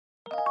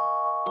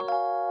Welcome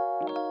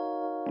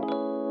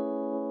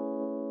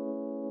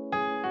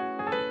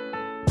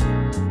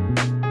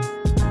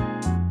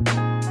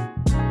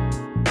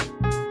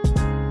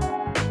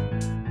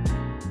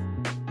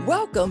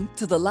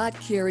to the Lott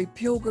Carey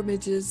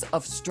Pilgrimages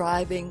of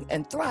Striving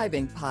and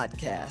Thriving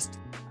podcast.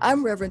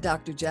 I'm Reverend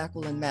Dr.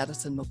 Jacqueline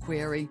Madison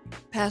McQuarrie,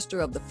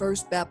 pastor of the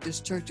First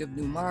Baptist Church of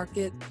New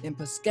Market in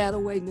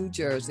Piscataway, New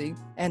Jersey,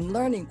 and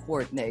learning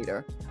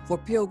coordinator for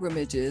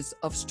Pilgrimages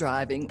of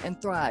Striving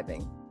and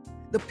Thriving.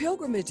 The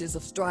Pilgrimages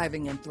of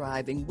Striving and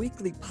Thriving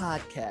weekly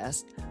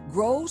podcast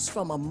grows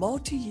from a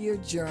multi-year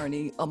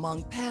journey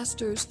among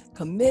pastors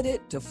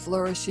committed to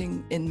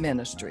flourishing in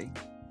ministry.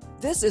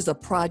 This is a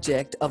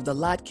project of the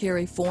Lott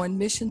Carey Foreign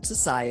Mission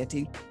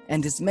Society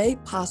and is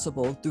made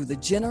possible through the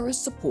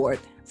generous support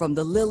from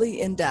the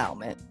Lilly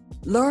Endowment.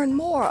 Learn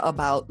more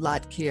about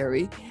Lott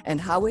Carey and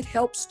how it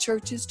helps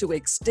churches to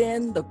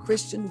extend the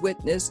Christian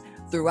witness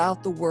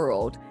throughout the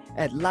world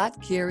at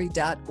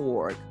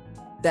lottcarey.org.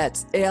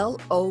 That's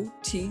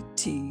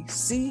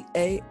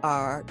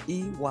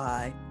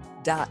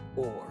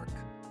LOTTCAREY.org.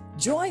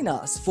 Join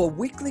us for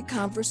weekly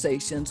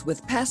conversations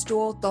with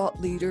pastoral thought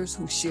leaders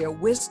who share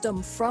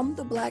wisdom from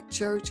the Black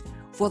church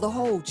for the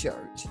whole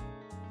church.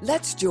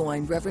 Let's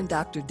join Reverend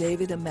Dr.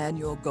 David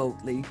Emmanuel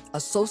Goatley,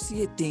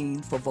 Associate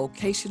Dean for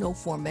Vocational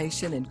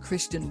Formation and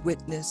Christian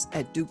Witness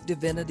at Duke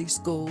Divinity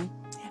School,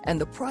 and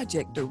the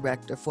Project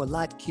Director for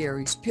Lott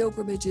Carey's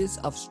Pilgrimages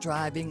of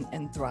Striving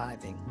and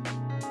Thriving.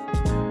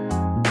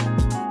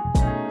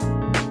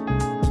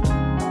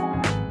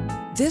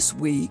 This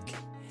week,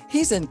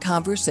 he's in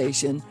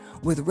conversation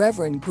with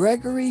Reverend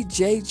Gregory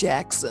J.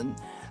 Jackson,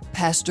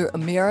 Pastor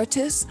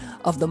Emeritus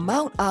of the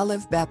Mount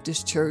Olive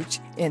Baptist Church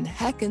in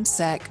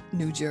Hackensack,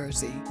 New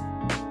Jersey.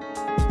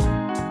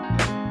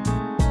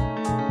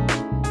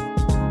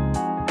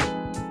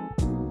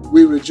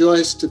 We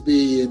rejoice to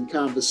be in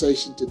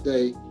conversation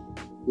today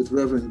with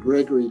Reverend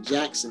Gregory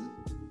Jackson.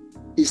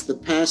 He's the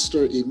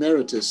Pastor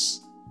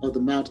Emeritus of the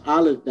Mount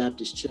Olive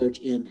Baptist Church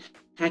in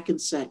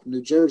Hackensack,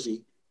 New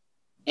Jersey,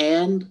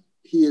 and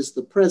he is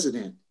the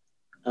president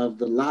of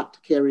the Lott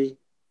Carey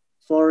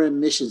Foreign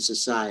Mission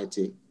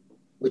Society,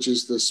 which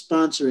is the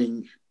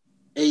sponsoring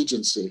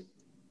agency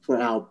for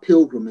our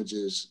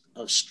pilgrimages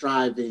of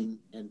striving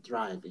and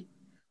thriving.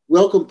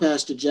 Welcome,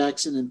 Pastor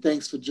Jackson, and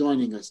thanks for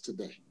joining us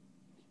today.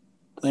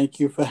 Thank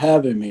you for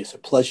having me. It's a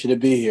pleasure to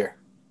be here.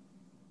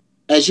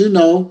 As you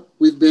know,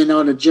 we've been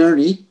on a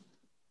journey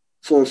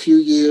for a few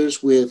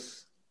years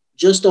with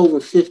just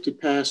over 50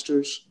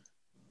 pastors.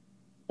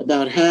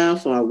 About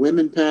half are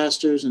women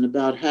pastors and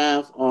about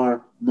half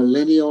are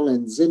millennial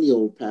and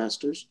zennial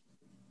pastors.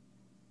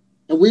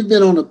 And we've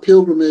been on a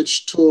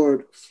pilgrimage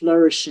toward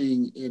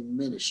flourishing in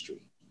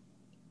ministry.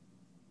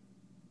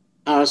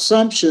 Our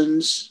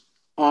assumptions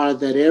are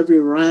that every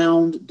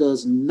round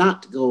does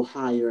not go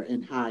higher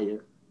and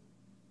higher,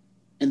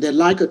 and that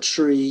like a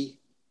tree,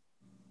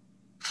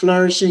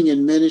 flourishing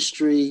in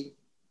ministry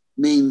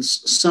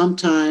means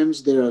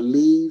sometimes there are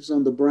leaves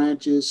on the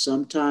branches,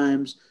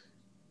 sometimes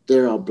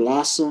there are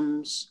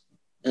blossoms.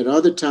 At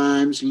other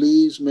times,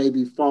 leaves may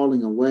be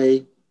falling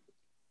away.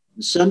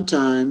 And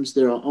sometimes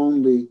there are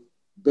only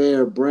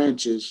bare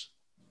branches,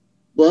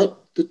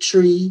 but the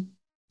tree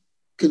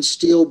can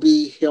still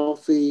be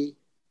healthy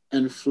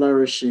and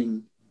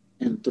flourishing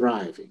and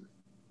thriving.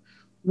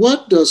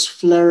 What does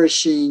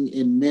flourishing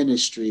in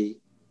ministry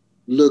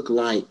look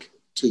like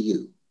to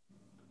you?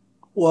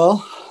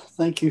 Well,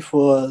 thank you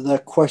for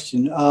that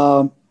question.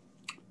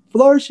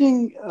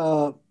 Flourishing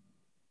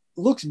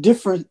looks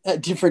different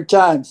at different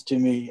times to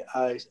me,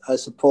 I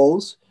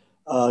suppose,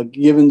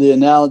 given the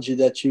analogy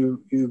that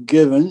you've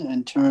given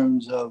in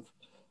terms of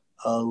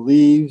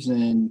leaves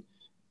and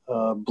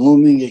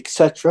blooming,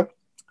 etc.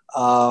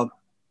 And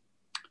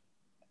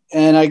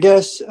I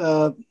guess,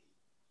 a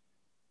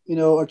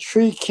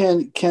tree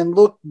can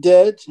look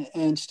dead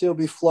and still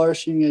be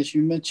flourishing, as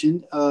you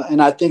mentioned.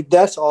 And I think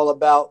that's all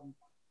about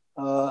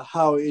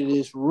how it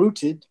is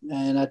rooted.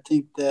 And I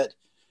think that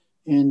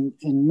in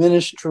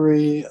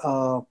ministry,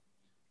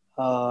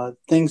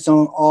 things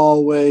don't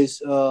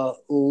always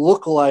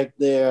look like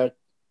they're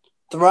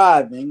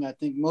thriving. I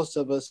think most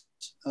of us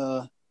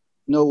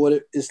know what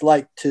it is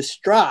like to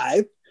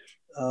strive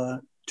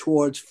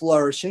towards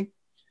flourishing.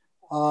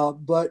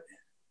 But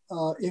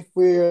if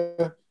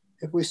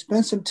we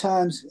spend some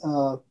time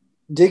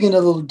digging a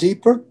little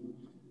deeper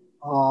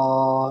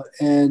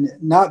and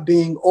not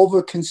being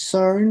over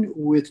concerned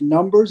with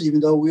numbers, even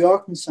though we are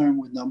concerned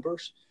with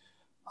numbers,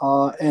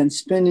 and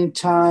spending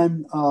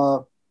time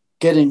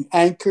getting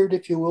anchored,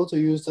 if you will, to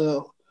use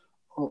the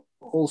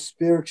old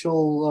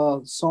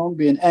spiritual song,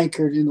 being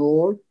anchored in the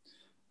Lord,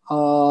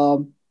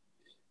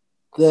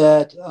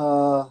 that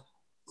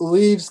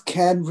leaves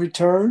can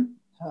return,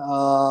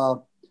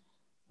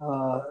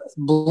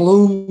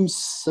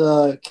 blooms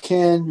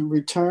can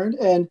return,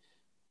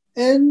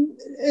 and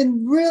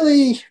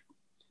really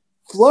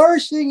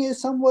flourishing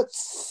is somewhat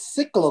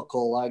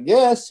cyclical, I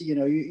guess.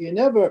 You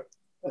never,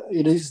 at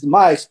least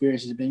my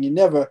experience has been, you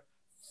never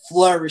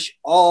flourish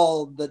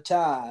all the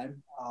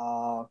time.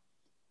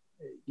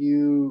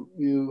 You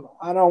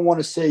I don't want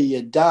to say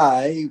you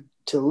die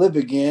to live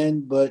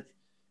again, but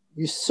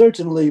you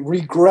certainly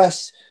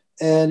regress.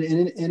 And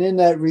in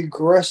that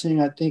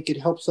regressing, I think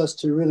it helps us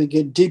to really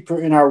get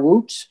deeper in our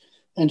roots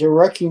and to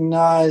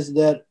recognize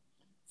that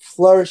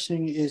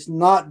flourishing is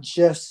not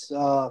just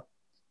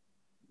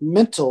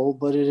mental,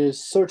 but it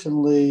is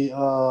certainly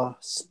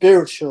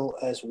spiritual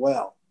as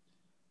well.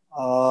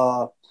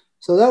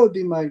 So that would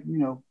be my,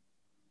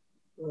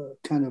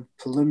 kind of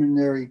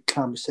preliminary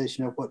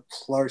conversation of what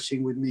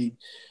flourishing would mean.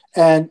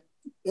 And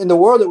in the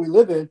world that we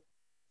live in,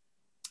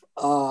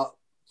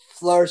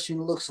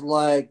 flourishing looks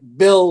like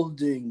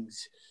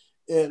buildings.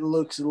 It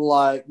looks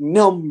like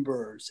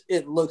numbers.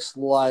 It looks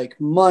like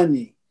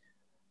money.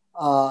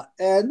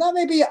 And that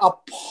may be a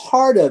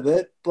part of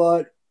it,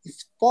 but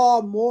it's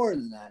far more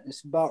than that.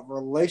 It's about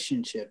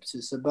relationships.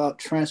 It's about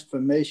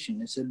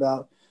transformation. It's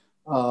about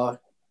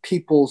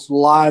people's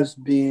lives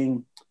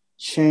being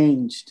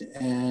changed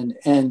and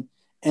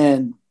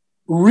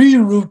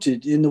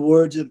rerouted, in the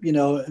words of,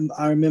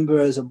 I remember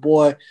as a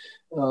boy,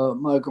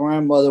 my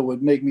grandmother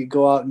would make me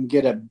go out and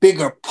get a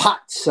bigger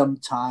pot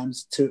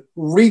sometimes to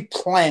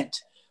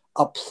replant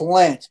a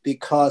plant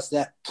because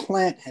that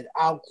plant had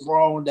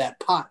outgrown that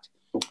pot.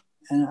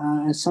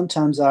 And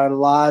sometimes our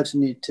lives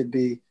need to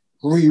be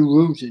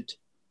rerouted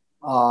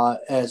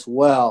as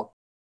well.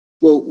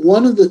 Well,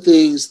 one of the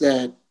things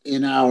that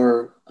in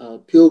our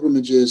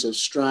pilgrimages of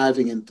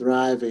striving and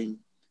thriving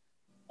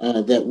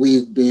that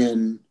we've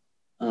been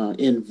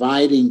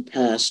inviting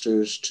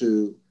pastors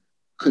to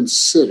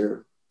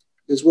consider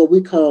is what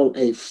we call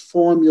a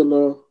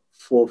formula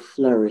for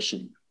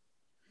flourishing.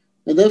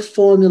 And that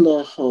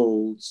formula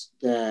holds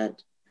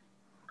that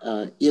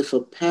if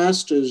a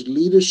pastor's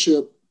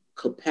leadership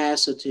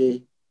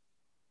capacity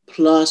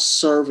plus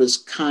service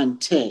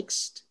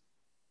context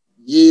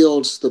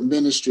yields the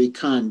ministry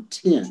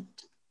content,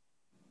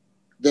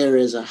 there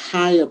is a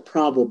higher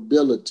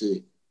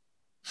probability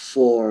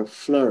for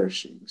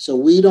flourishing. So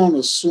we don't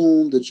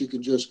assume that you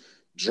can just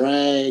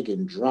drag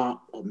and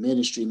drop a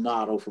ministry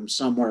model from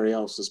somewhere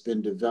else that's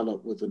been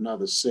developed with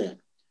another set,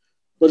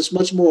 but it's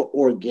much more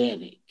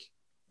organic.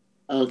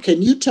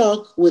 Can you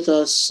talk with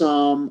us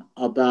some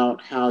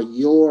about how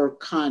your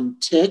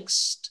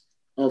context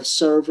of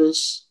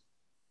service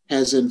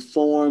has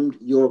informed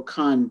your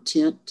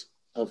content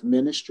of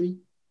ministry?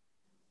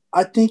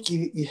 I think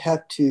you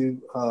have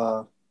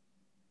to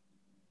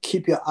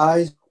keep your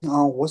eyes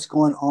on what's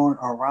going on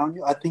around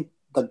you. I think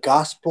the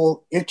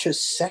gospel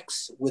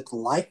intersects with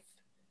life.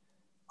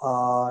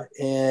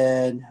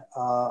 And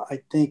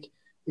I think,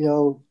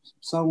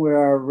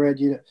 somewhere I read,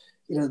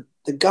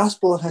 the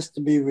gospel has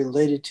to be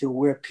related to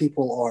where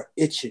people are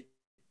itching.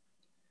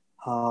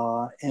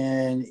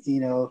 And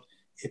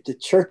if the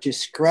church is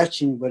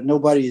scratching, but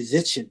nobody is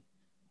itching,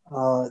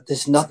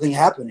 there's nothing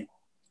happening.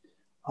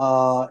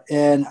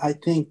 And I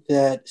think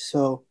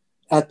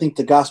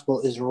the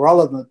gospel is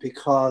relevant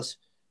because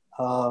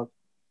the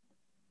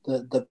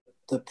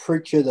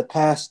preacher, the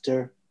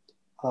pastor,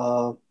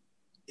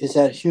 is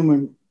that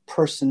human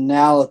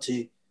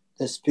personality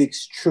that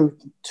speaks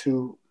truth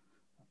to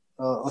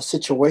a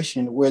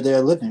situation where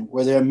they're living,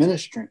 where they're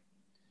ministering.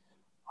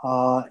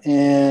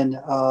 And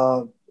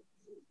I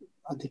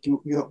think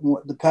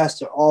the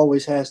pastor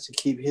always has to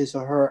keep his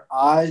or her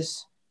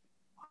eyes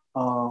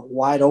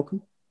wide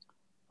open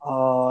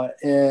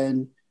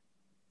and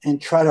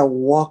try to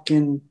walk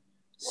in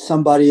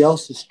somebody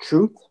else's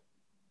truth.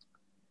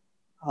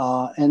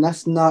 And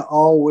that's not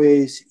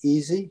always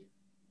easy.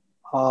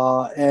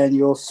 And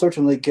you'll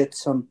certainly get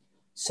some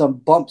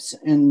bumps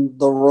in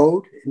the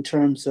road in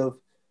terms of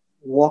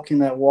walking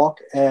that walk,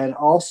 and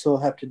also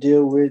have to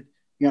deal with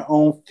your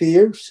own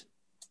fears.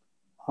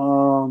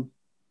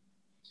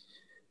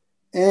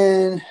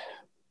 And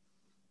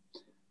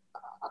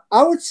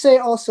I would say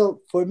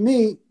also for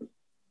me,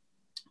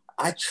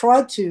 I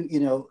tried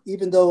to,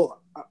 even though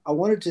I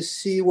wanted to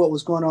see what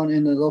was going on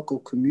in the local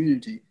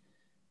community,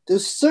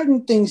 there's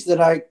certain things that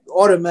I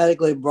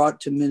automatically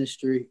brought to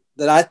ministry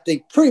that I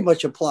think pretty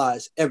much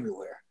applies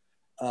everywhere.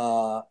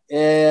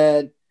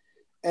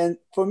 And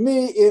for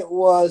me, it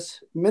was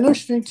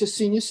ministering to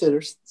senior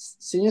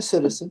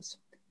citizens,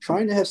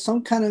 trying to have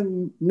some kind of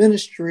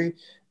ministry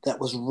that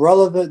was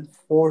relevant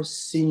for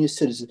senior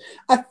citizens.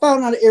 I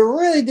found out it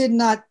really did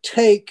not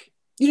take,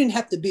 you didn't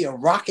have to be a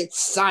rocket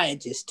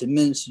scientist to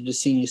minister to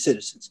senior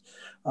citizens.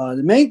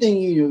 The main thing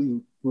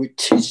you would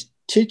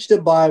teach the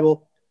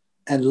Bible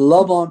and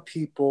love on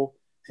people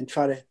and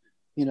try to,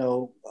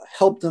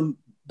 help them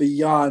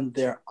beyond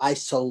their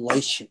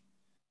isolation.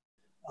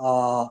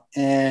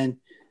 And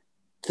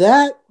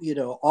that,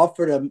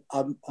 offered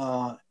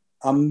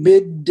a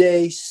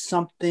midday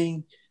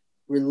something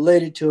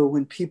related to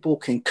when people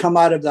can come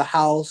out of the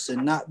house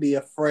and not be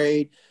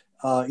afraid,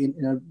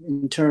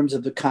 in terms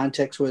of the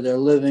context where they're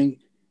living.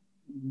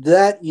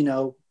 That,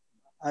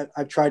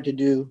 I've tried to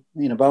do,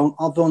 but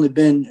I've only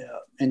been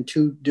in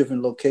 2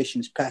 different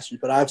locations, pastors,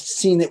 but I've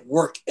seen it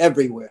work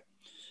everywhere.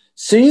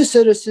 Senior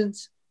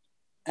citizens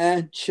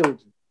and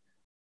children.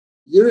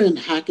 You're in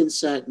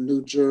Hackensack,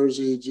 New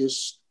Jersey,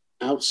 just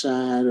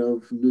outside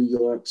of New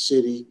York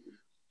City.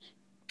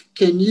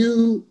 can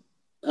you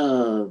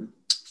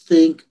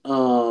think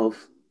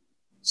of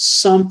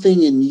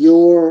something in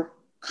your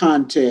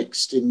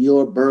context, in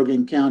your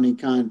Bergen County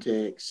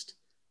context,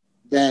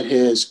 that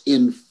has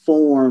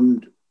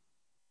informed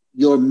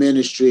your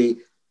ministry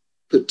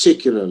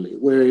particularly,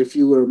 where if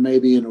you were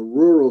maybe in a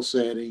rural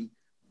setting,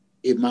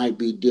 it might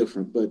be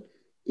different, but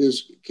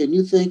can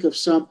you think of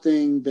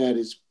something that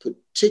is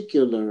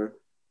particular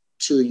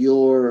to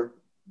your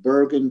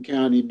Bergen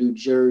County, New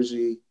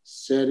Jersey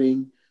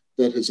setting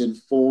that has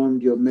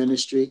informed your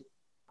ministry?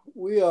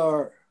 We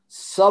are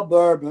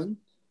suburban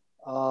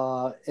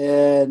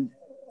and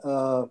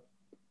a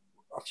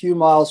few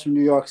miles from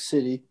New York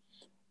City,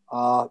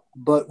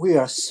 but we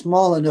are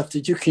small enough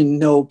that you can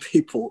know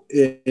people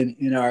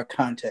in our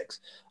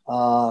context.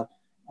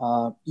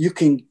 You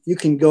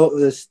can go.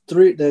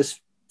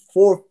 There's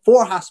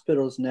four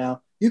hospitals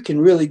now. You can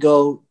really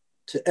go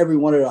to every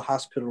one of the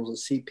hospitals and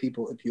see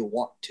people if you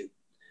want to.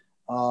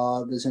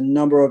 There's a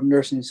number of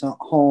nursing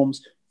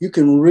homes. You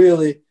can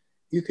really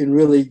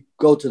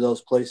go to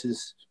those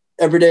places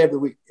every day of the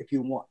week if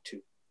you want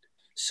to.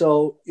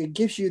 So it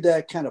gives you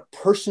that kind of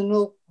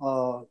personal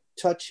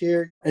touch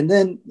here. And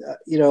then,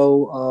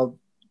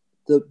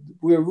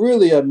 we're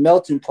really a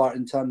melting pot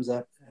in terms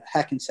of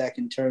Hackensack,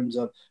 in terms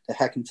of the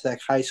Hackensack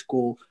High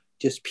School,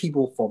 just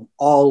people from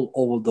all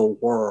over the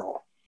world.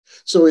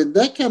 So in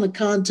that kind of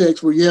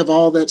context where you have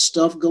all that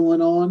stuff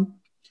going on,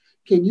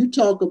 can you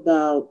talk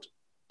about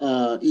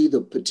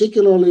either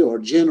particularly or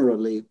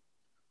generally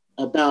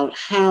about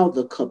how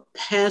the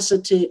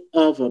capacity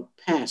of a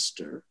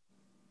pastor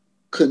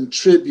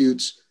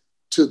contributes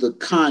to the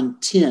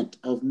content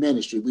of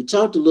ministry? We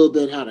talked a little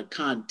bit how the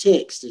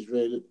context is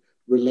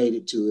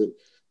related to it,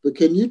 but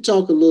can you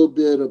talk a little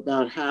bit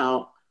about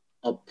how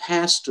a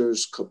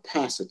pastor's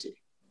capacity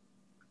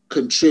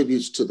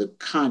contributes to the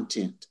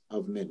content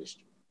of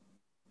ministry?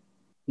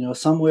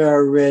 Somewhere I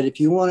read, if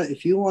you want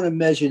to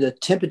measure the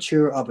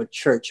temperature of a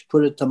church,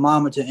 put a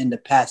thermometer in the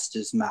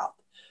pastor's mouth.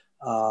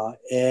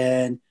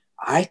 And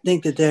I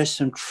think that there's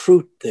some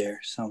truth there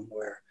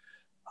somewhere.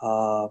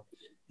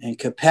 And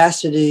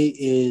capacity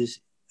is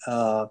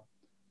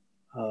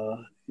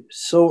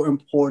so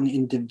important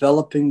in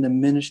developing the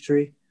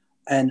ministry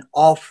and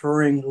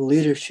offering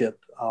leadership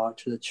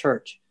to the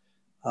church.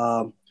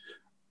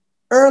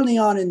 Early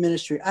on in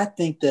ministry, I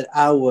think that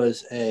I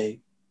was a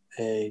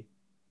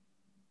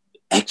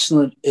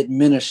excellent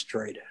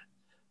administrator,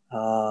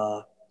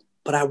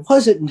 but I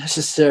wasn't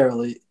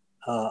necessarily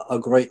a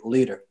great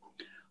leader.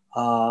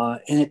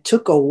 And it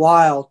took a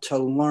while to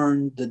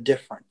learn the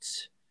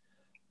difference.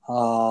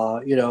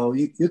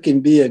 You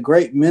can be a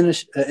great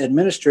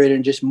administrator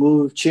and just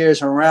move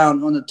chairs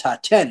around on the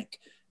Titanic,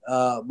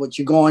 but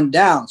you're going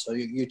down. So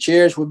your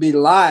chairs will be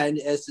lined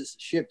as the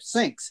ship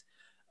sinks.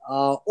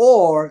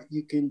 Or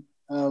you can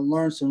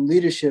learn some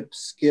leadership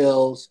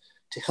skills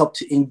to help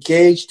to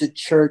engage the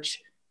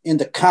church in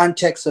the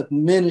context of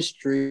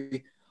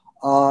ministry.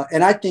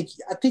 And I think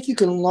you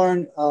can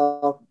learn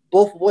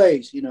both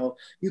ways. You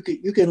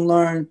can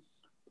learn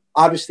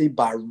obviously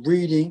by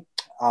reading.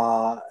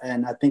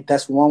 And I think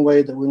that's one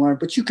way that we learn,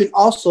 but you can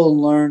also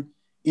learn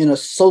in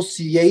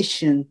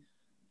association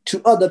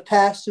to other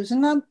pastors,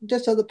 and not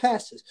just other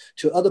pastors,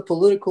 to other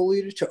political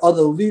leaders, to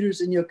other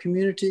leaders in your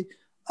community,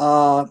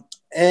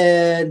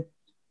 and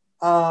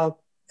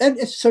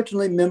it's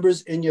certainly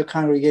members in your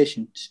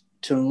congregation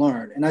to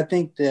learn. And I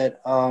think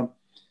that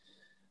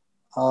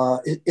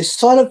it's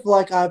sort of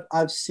like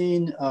I've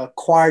seen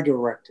choir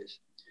directors.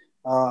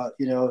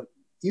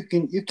 You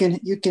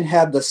can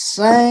have the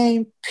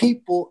same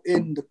people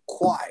in the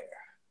choir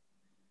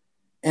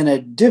and a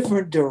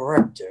different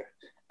director,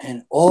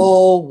 and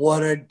oh,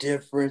 what a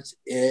difference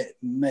it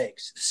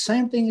makes. The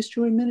same thing is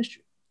true in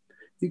ministry.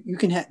 You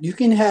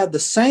can have the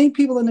same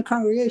people in the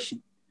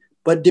congregation,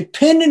 but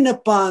depending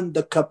upon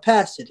the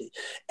capacity,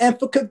 and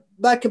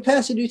by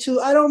capacity too,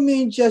 I don't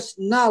mean just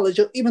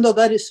knowledge, even though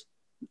that is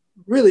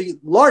really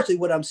largely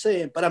what I'm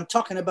saying, but I'm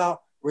talking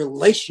about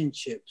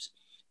relationships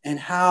and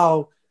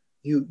how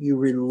you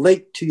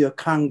relate to your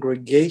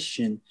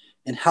congregation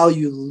and how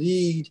you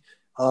lead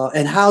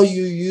and how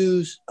you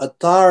use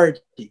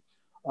authority.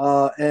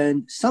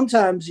 And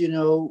sometimes,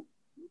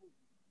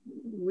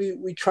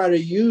 we try to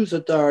use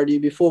authority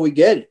before we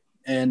get it.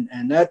 And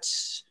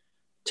that's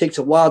takes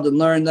a while to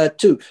learn that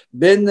too.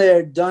 Been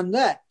there, done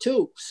that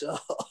too. So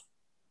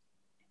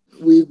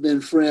we've been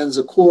friends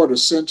a quarter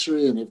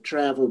century and have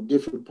traveled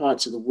different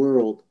parts of the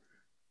world.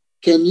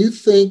 Can you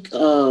think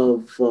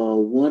of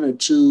one or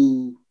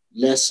two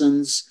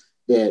lessons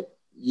that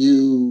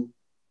you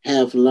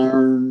have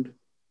learned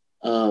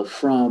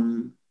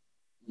from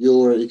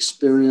your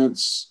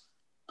experience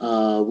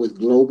with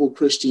global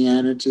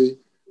Christianity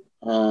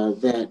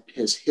that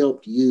has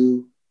helped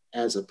you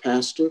as a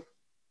pastor?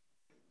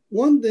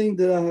 One thing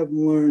that I have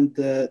learned,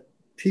 that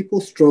people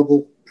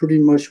struggle pretty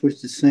much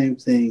with the same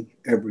thing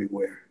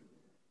everywhere.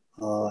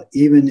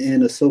 Even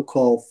in a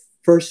so-called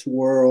first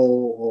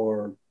world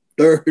or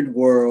third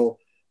world,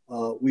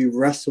 we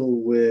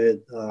wrestle with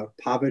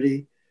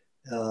poverty.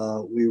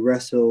 We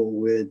wrestle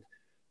with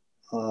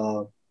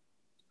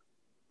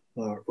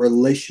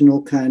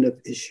relational kind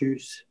of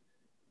issues.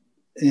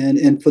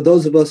 And for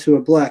those of us who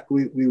are Black,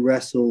 we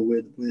wrestle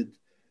with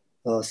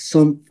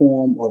some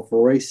form of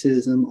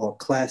racism or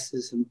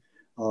classism,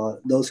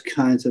 those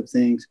kinds of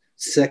things,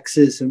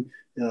 sexism,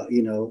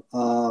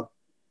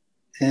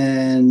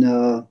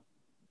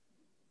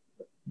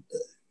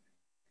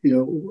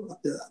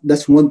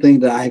 that's one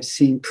thing that I've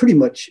seen pretty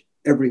much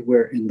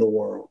everywhere in the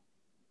world.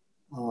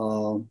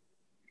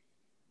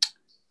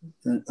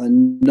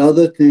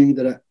 Another thing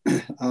that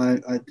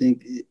I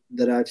think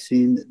that I've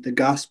seen, the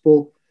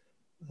gospel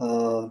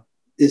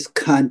is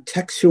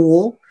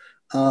contextual,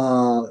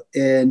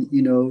 and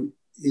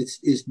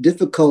it's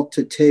difficult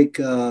to take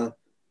a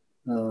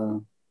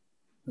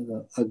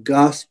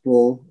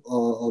gospel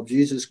of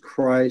Jesus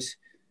Christ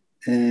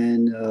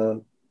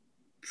and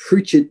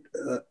preach it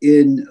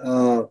in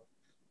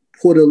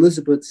Port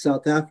Elizabeth,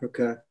 South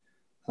Africa,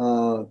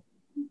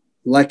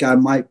 like I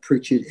might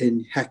preach it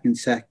in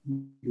Hackensack,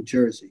 New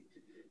Jersey.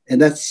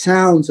 And that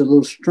sounds a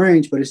little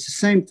strange, but it's the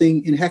same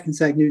thing in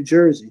Hackensack, New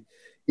Jersey.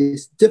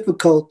 It's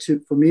difficult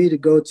for me to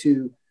go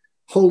to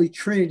Holy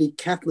Trinity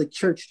Catholic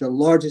Church, the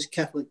largest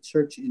Catholic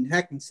church in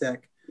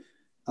Hackensack,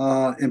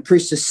 and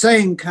preach the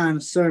same kind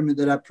of sermon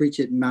that I preach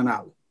at Mount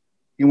Olive.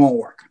 It won't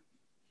work.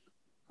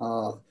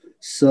 I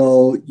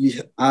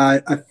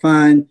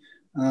find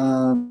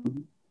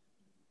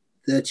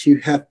that you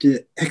have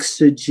to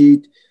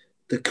exegete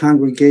the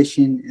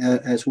congregation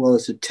as well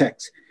as the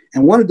text.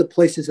 And one of the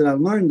places that I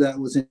learned that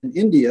was in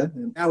India.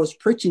 And I was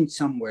preaching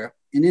somewhere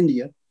in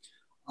India,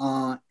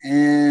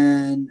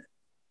 and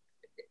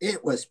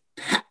it was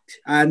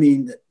packed. I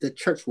mean, the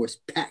church was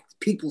packed,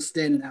 people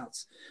standing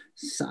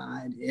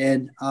outside.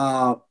 And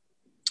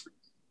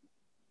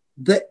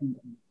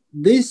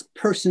these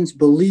persons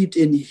believed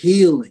in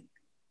healing.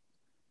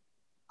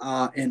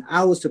 And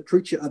I was the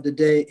preacher of the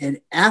day.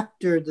 And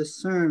after the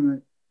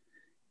sermon,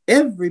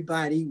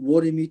 everybody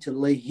wanted me to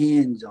lay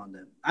hands on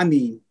them. I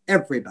mean,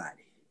 everybody.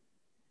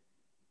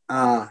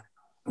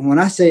 When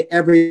I say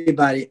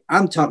everybody,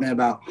 I'm talking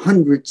about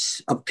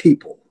hundreds of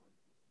people.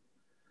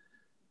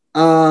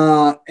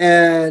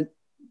 And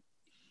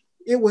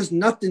it was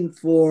nothing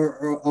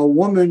for a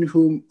woman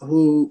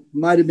who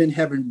might have been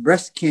having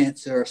breast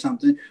cancer or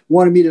something,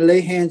 wanted me to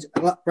lay hands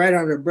right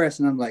on her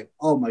breast. And I'm like,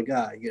 oh my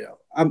God,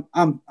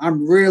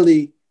 I'm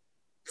really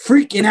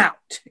freaking out,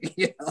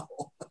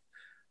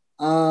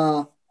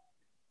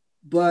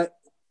 but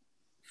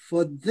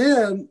for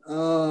them,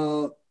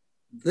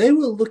 they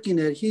were looking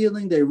at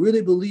healing. They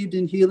really believed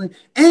in healing.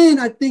 And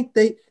I think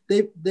they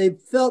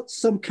felt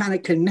some kind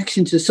of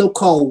connection to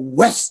so-called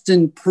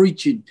Western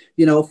preaching,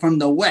 from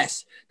the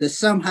West, that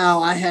somehow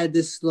I had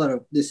this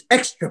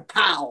extra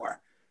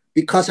power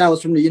because I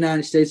was from the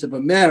United States of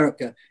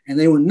America, and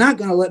they were not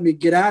going to let me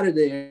get out of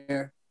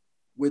there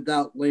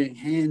without laying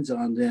hands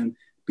on them,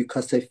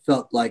 because they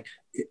felt like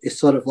it's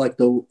sort of like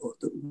the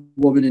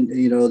woman,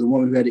 the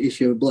woman who had the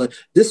issue of blood.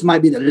 This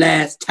might be the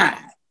last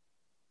time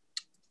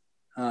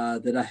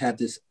that I have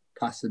this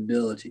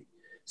possibility.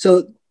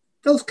 So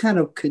those kind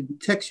of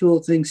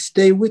contextual things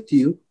stay with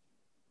you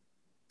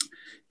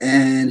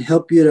and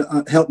help me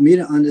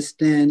to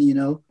understand.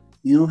 You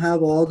don't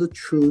have all the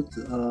truth.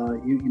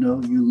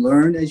 You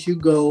learn as you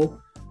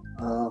go.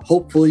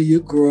 Hopefully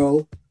you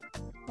grow,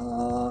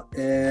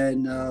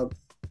 and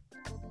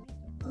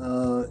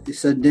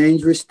it's a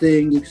dangerous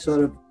thing.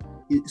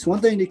 It's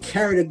one thing to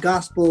carry the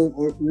gospel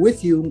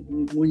with you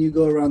when you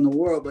go around the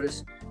world, but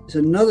it's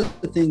another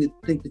thing to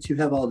think that you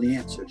have all the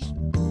answers.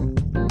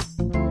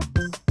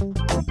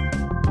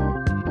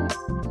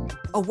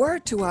 A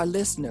word to our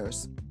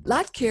listeners.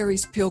 Lott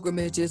Carey's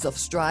Pilgrimages of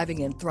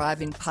Striving and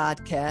Thriving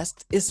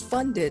podcast is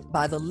funded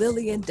by the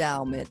Lilly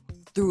Endowment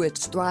through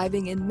its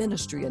Thriving in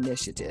Ministry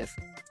initiative.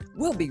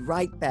 We'll be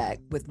right back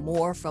with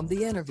more from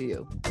the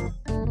interview.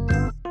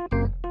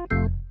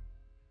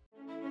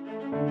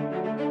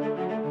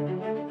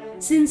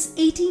 Since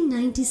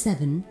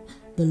 1897,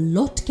 the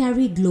Lott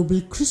Carey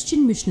Global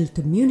Christian Missional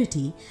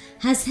Community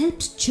has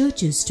helped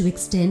churches to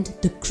extend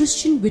the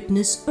Christian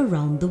witness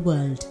around the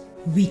world.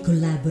 We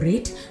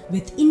collaborate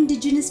with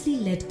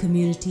indigenously led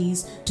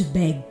communities to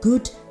bear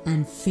good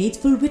and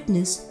faithful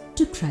witness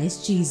to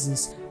Christ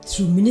Jesus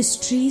through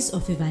ministries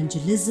of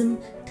evangelism,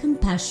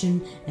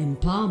 compassion,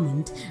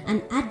 empowerment,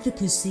 and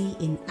advocacy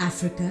in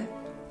Africa,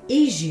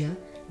 Asia,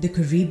 the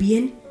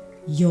Caribbean,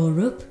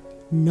 Europe,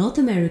 North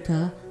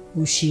America,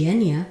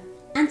 Oceania,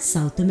 and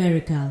South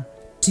America.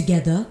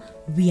 Together,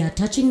 we are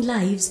touching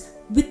lives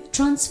with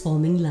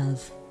transforming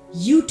love.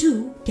 You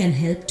too can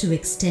help to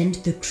extend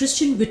the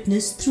Christian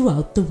witness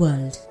throughout the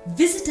world.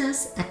 Visit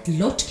us at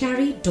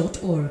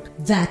lottcarey.org.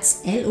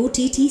 That's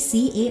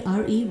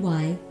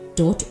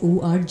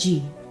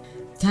LOTTCAREY.org.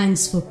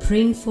 Thanks for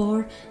praying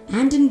for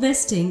and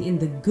investing in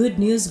the good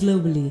news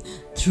globally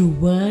through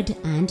word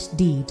and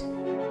deed.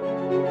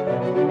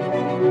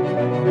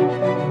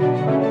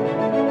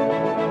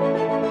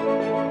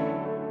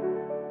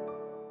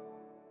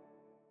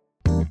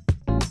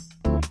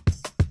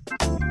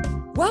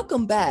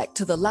 Welcome back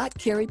to the Lott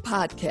Carey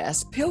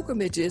podcast,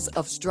 Pilgrimages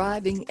of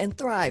Striving and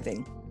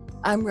Thriving.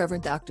 I'm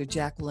Reverend Dr.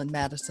 Jacqueline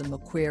Madison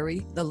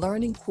McQuarrie, the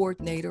Learning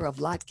Coordinator of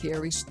Lott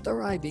Carey's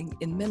Thriving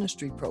in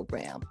Ministry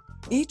program.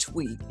 Each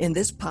week in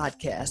this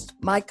podcast,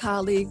 my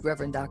colleague,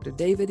 Reverend Dr.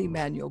 David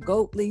Emmanuel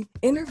Goatley,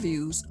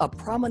 interviews a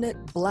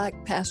prominent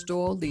Black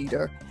pastoral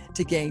leader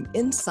to gain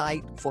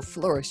insight for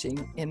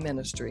flourishing in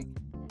ministry.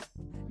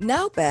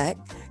 Now back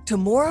to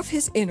more of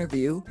his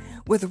interview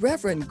with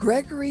Reverend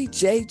Gregory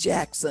J.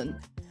 Jackson,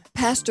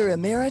 Pastor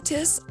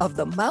Emeritus of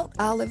the Mount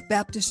Olive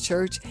Baptist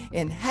Church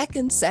in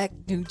Hackensack,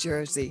 New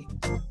Jersey.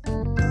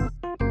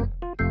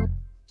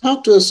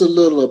 Talk to us a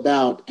little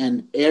about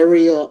an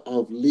area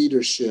of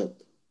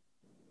leadership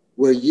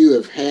where you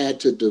have had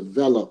to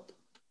develop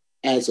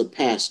as a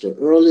pastor.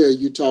 Earlier,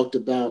 you talked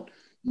about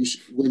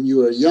when you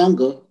were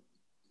younger,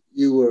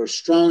 you were a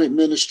strong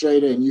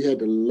administrator and you had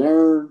to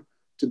learn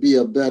to be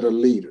a better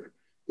leader.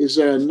 Is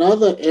there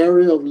another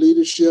area of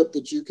leadership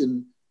that you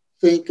can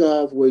think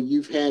of where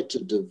you've had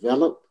to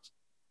develop?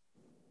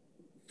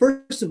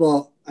 First of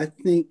all, I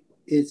think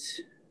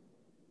it's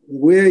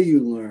where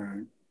you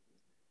learn.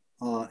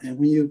 And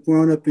when you've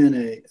grown up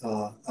in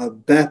a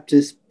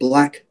Baptist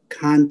Black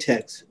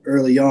context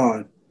early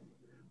on,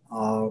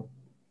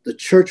 the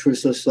church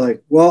was just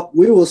like, well,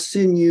 we will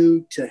send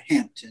you to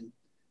Hampton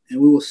and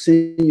we will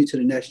send you to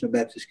the National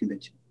Baptist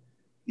Convention,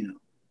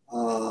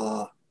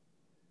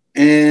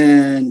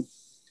 and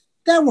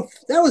that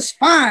was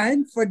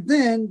fine for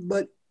then,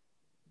 but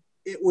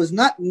it was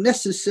not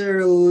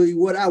necessarily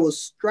what I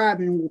was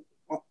striving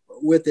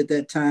with at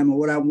that time or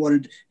what I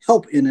wanted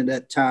help in at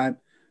that time.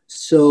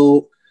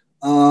 So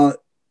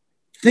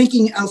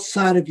thinking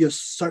outside of your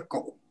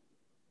circle.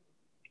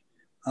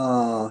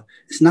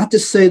 It's not to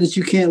say that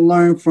you can't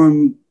learn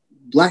from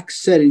Black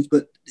settings,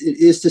 but it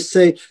is to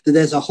say that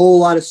there's a whole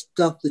lot of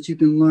stuff that you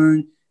can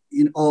learn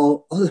in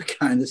all other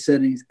kinds of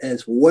settings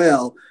as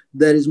well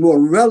that is more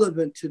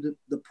relevant to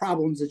the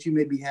problems that you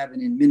may be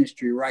having in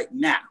ministry right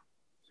now.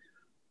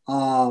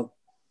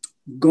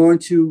 Going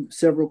to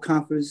several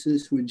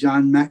conferences with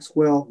John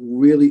Maxwell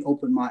really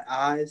opened my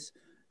eyes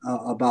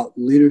about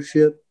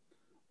leadership.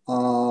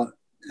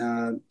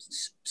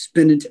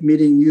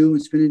 Meeting you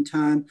and spending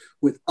time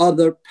with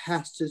other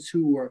pastors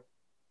who were,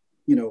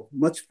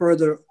 much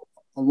further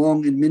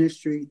along in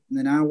ministry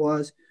than I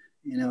was.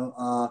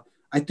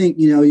 I think,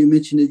 you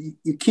mentioned that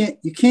you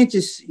can't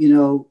just,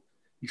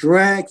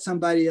 drag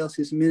somebody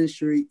else's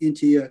ministry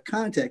into your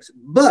context,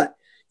 but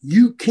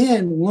you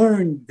can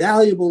learn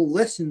valuable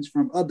lessons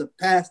from other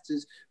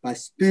pastors by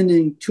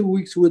spending 2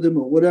 weeks with them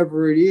or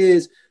whatever it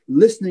is,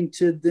 listening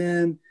to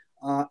them,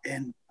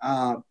 and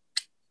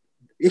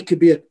it could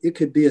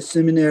be a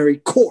seminary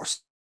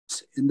course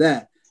in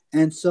that.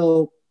 And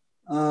so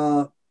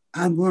I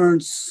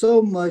learned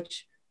so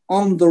much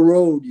on the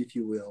road, if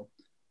you will,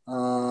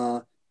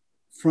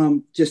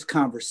 from just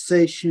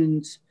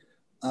conversations,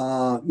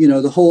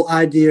 the whole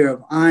idea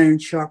of iron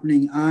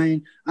sharpening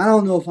iron. I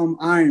don't know if I'm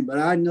iron, but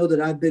I know that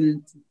I've been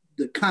in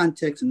the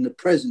context and the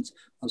presence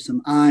of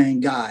some iron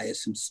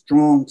guys, some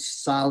strong,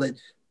 solid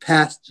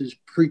pastors,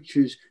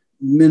 preachers,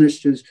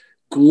 ministers,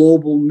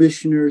 global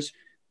missioners,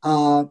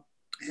 and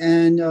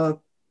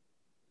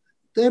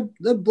they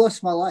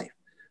blessed my life.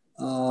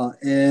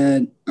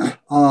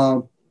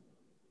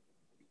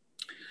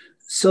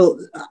 So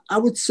I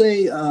would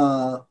say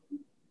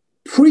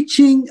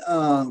preaching,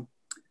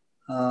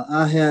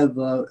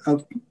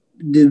 I've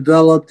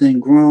developed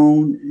and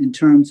grown in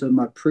terms of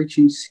my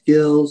preaching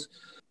skills.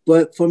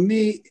 But for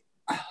me,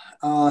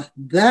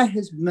 that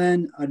has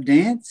been a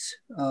dance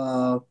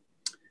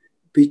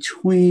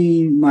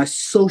between my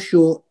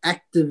social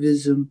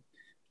activism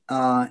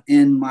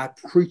and my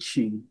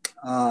preaching.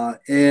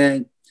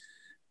 And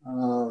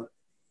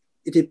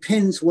it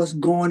depends what's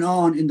going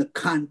on in the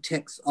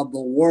context of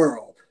the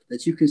world,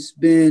 that you can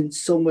spend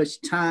so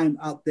much time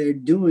out there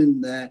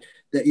doing that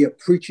your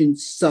preaching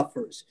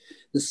suffers.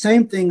 The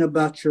same thing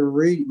about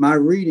my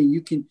reading.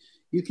 You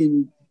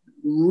can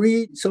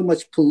read so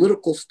much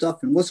political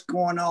stuff and what's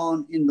going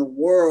on in the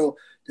world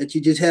that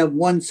you just have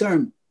one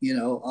sermon,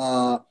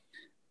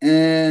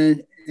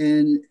 and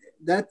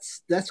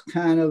that's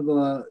kind of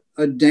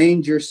a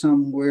danger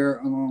somewhere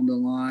along the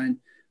line,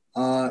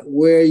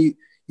 where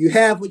you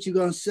have what you're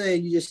going to say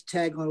and you just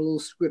tag on a little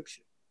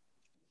scripture.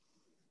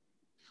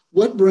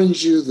 What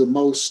brings you the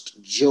most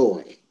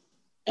joy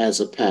as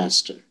a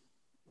pastor?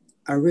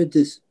 I read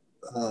this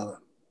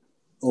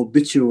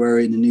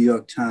obituary in the New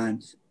York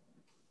Times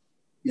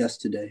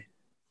yesterday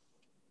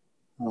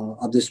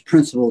of this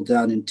principal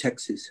down in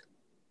Texas.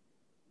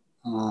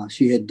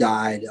 She had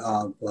died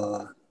of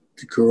the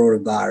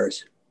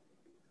coronavirus,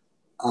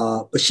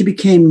 but she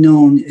became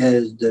known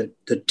as the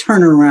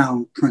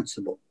turnaround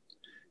principal.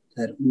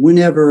 That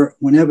whenever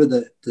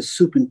the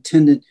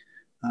superintendent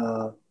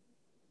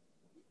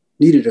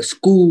needed a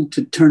school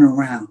to turn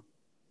around,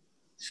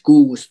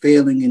 school was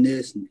failing in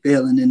this and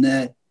failing in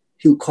that,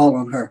 he would call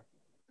on her.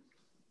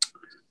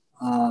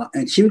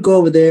 And she would go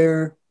over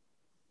there,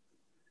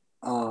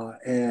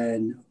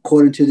 and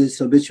according to this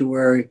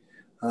obituary,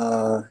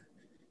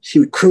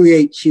 she'd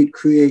create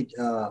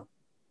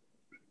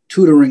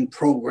tutoring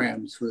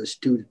programs for the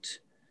students.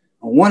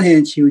 On one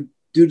hand, she would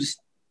do the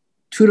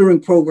tutoring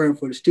program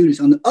for the students.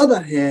 On the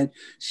other hand,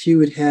 she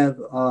would have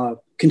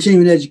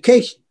continuing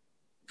education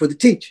for the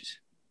teachers.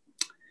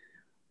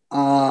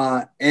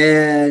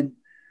 And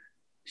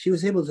she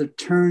was able to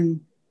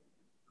turn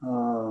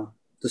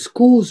the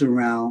schools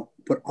around,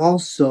 but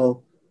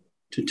also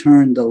to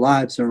turn the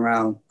lives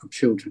around of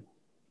children.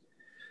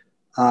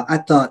 I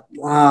thought,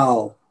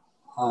 wow,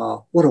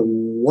 what a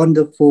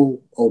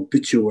wonderful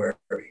obituary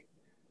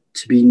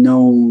to be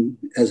known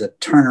as a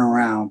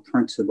turnaround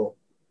principal.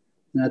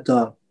 And I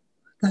thought,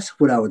 that's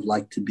what I would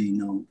like to be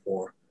known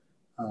for,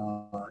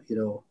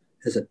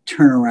 as a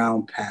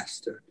turnaround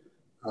pastor,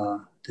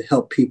 to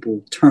help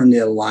people turn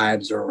their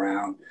lives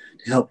around,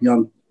 to help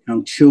young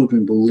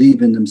children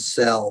believe in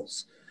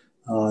themselves,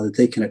 that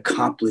they can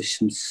accomplish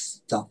some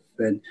stuff.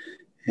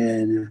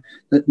 And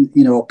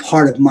a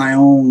part of my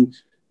own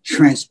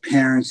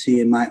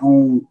transparency and my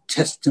own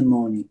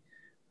testimony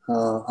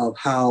of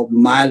how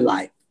my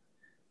life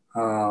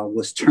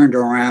was turned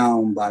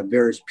around by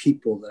various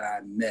people that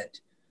I met.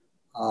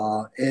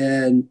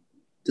 And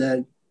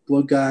that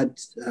what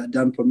God's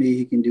done for me,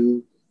 he can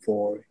do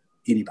for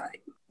anybody.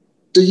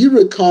 Do you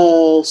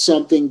recall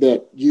something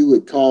that you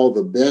would call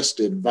the best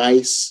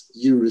advice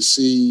you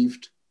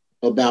received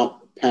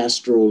about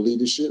pastoral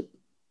leadership?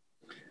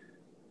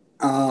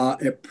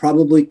 It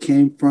probably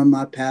came from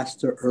my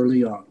pastor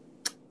early on.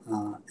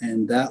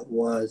 And that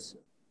was,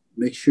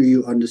 make sure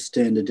you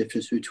understand the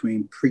difference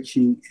between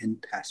preaching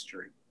and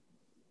pastoring.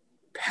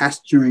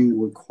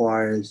 Pastoring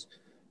requires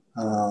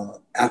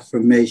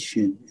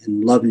affirmation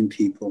and loving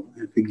people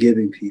and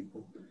forgiving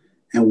people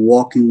and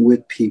walking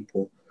with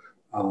people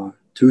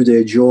through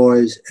their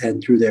joys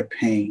and through their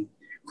pain,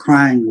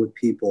 crying with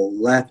people,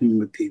 laughing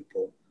with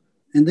people.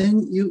 And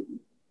then you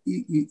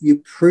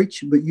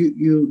preach, but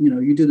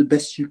you do the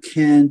best you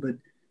can, but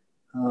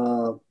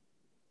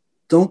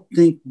don't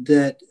think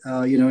that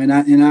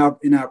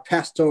in our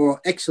pastoral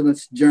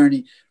excellence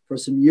journey for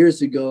some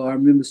years ago, I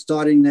remember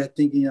starting that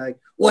thinking like,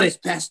 what is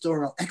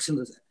pastoral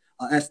excellence?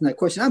 Asking that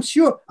question.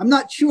 I'm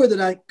not sure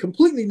that I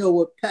completely know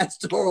what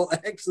pastoral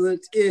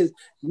excellence is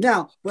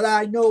now, but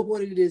I know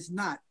what it is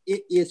not.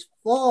 It is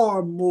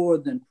far more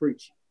than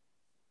preaching.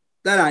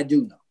 That I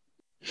do know.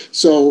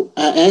 So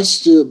I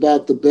asked you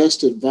about the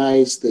best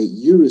advice that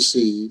you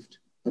received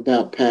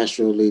about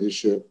pastoral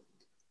leadership.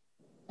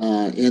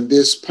 In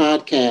this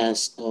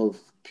podcast of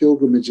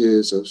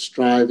Pilgrimages of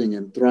Striving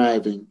and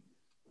Thriving,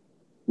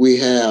 we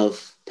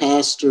have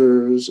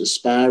pastors,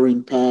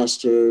 aspiring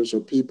pastors, or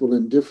people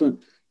in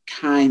different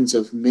kinds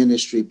of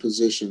ministry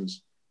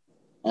positions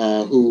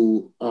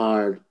who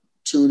are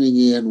tuning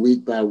in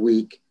week by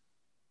week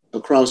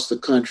across the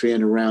country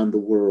and around the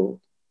world.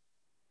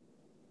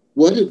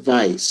 What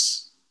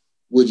advice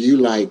would you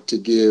like to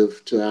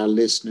give to our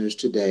listeners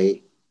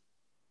today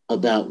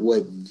about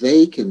what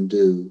they can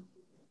do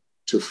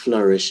to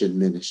flourish in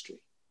ministry?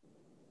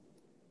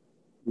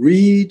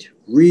 Read.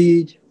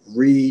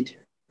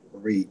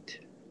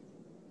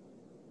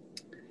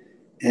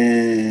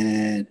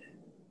 And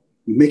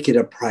make it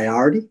a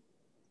priority.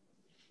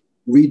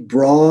 Read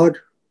broad,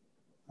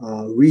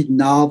 read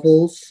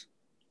novels.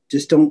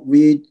 Just don't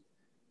read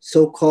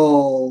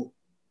so-called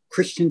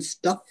Christian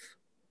stuff.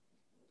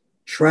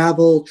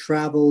 Travel.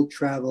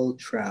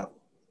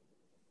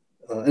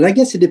 And I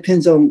guess it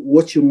depends on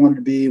what you want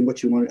to be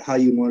and how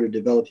you want to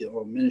develop your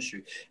own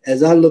ministry.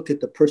 As I look at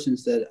the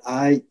persons that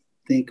I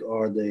think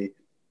are the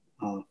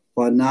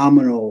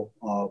phenomenal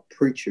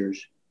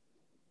preachers,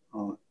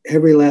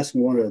 every last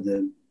one of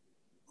them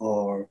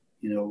are,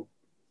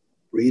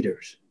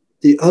 readers.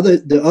 The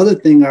other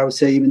thing I would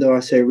say, even though I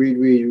say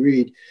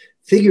read,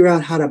 figure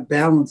out how to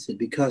balance it,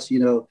 because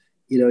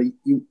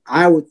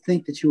I would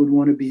think that you would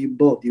want to be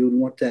both. You would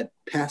want that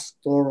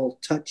pastoral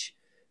touch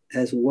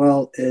as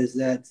well as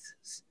that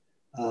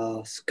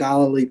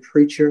scholarly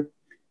preacher,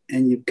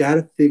 and you've got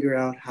to figure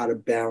out how to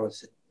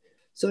balance it.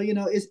 So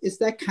it's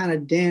that kind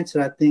of dance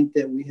that I think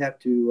that we have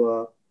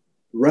to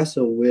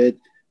wrestle with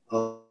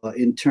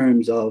in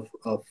terms of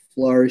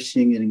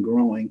flourishing and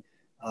growing.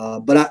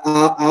 But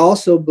I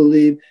also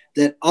believe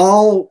that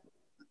I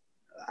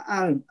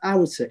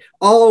would say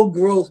all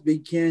growth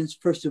begins,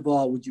 first of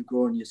all, with you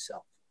growing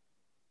yourself.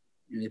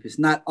 And if it's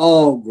not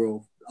all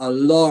growth, a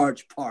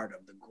large part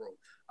of the growth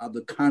of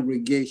the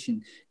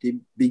congregation, it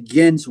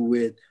begins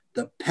with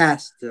the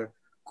pastor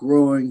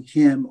growing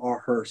him or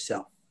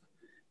herself.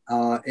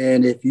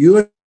 And if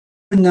you're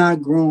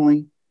not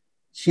growing,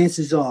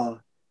 chances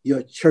are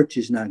your church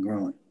is not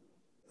growing.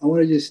 I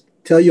want to just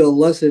tell you a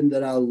lesson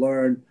that I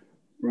learned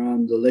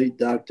from the late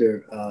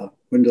Dr.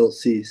 Wendell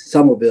C.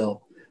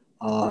 Somerville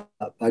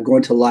by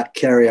going to Lott,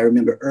 Carey. I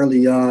remember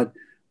early on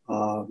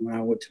when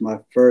I went to my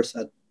first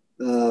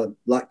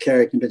Lott,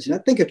 Carey convention. I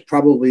think it's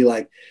probably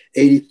like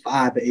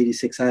 85 or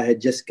 86. I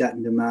had just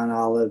gotten to Mount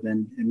Olive,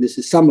 and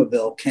Mrs.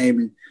 Somerville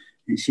came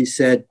and she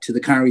said to the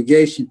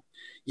congregation,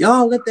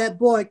 "Y'all let that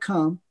boy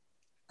come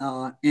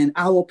and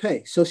I will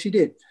pay." So she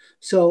did.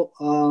 So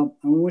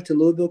we went to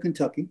Louisville,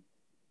 Kentucky.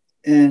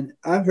 And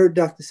I've heard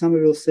Dr.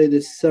 Somerville say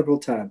this several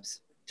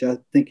times, which I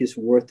think is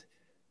worth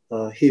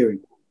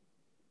hearing.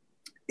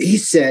 He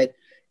said,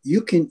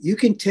 you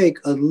can take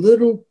a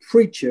little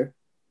preacher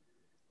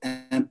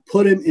and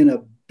put him in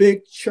a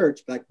big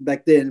church.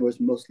 Back then it was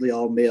mostly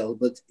all male,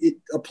 but it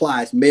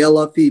applies male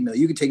or female.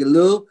 You can take a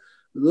little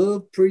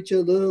preacher,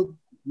 little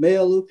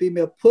male, little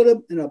female, put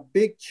him in a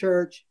big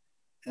church,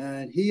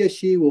 and he or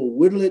she will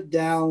whittle it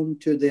down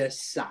to their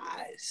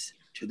size,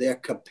 to their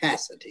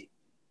capacity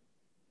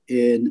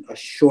in a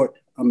short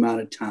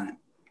amount of time.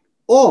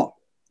 Or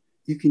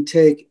you can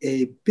take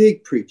a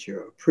big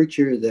preacher, a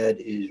preacher that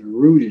is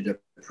rooted, a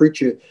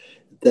preacher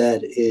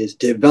that is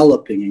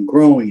developing and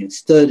growing and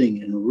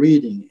studying and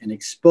reading and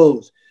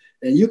exposed.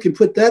 And you can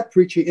put that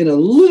preacher in a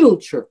little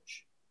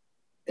church,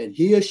 and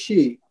he or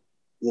she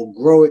will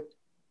grow it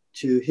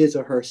to his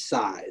or her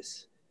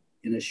size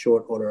in a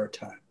short order of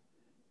time.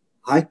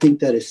 I think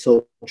that is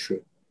so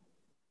true.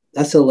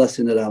 That's a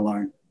lesson that I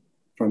learned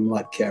from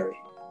Lott, Carey.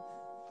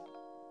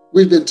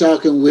 We've been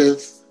talking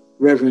with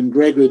Reverend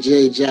Gregory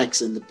J.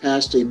 Jackson, the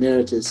pastor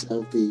emeritus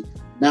of the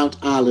Mount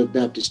Olive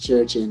Baptist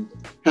Church in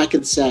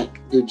Hackensack,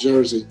 New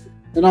Jersey,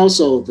 and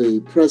also the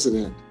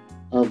president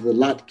of the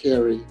Lott,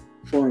 Carey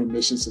Foreign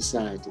Mission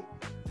Society.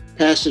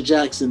 Pastor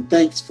Jackson,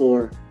 thanks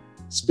for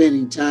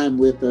spending time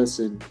with us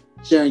and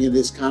sharing in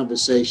this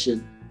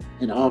conversation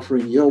and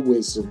offering your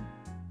wisdom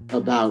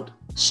about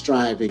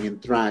striving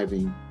and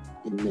thriving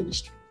in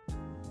ministry.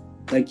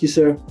 Thank you,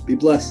 sir. Be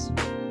blessed.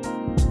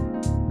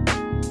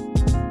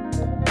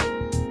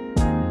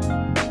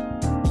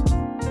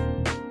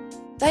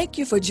 Thank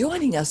you for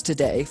joining us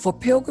today for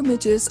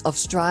Pilgrimages of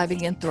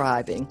Striving and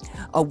Thriving,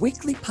 a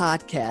weekly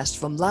podcast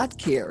from Lott,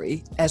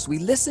 Carey, as we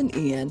listen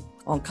in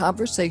on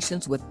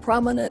conversations with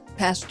prominent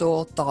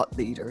pastoral thought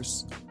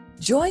leaders.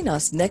 Join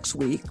us next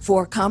week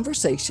for a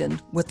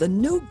conversation with a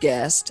new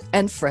guest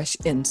and fresh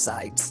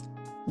insights.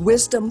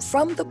 Wisdom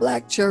from the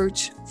Black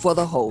Church for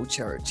the whole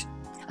church.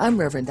 I'm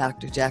Reverend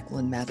Dr.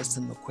 Jacqueline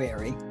Madison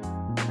McQuarrie.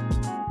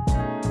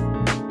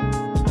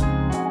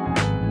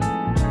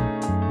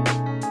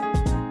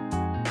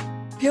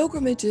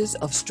 Pilgrimages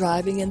of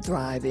Striving and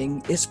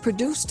Thriving is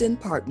produced in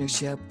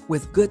partnership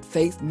with Good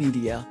Faith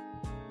Media.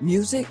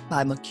 Music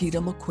by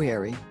Makita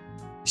McQuarrie.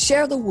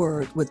 Share the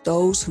word with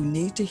those who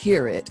need to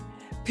hear it.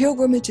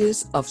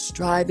 Pilgrimages of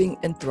Striving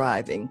and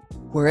Thriving,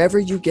 wherever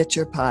you get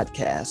your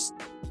podcasts.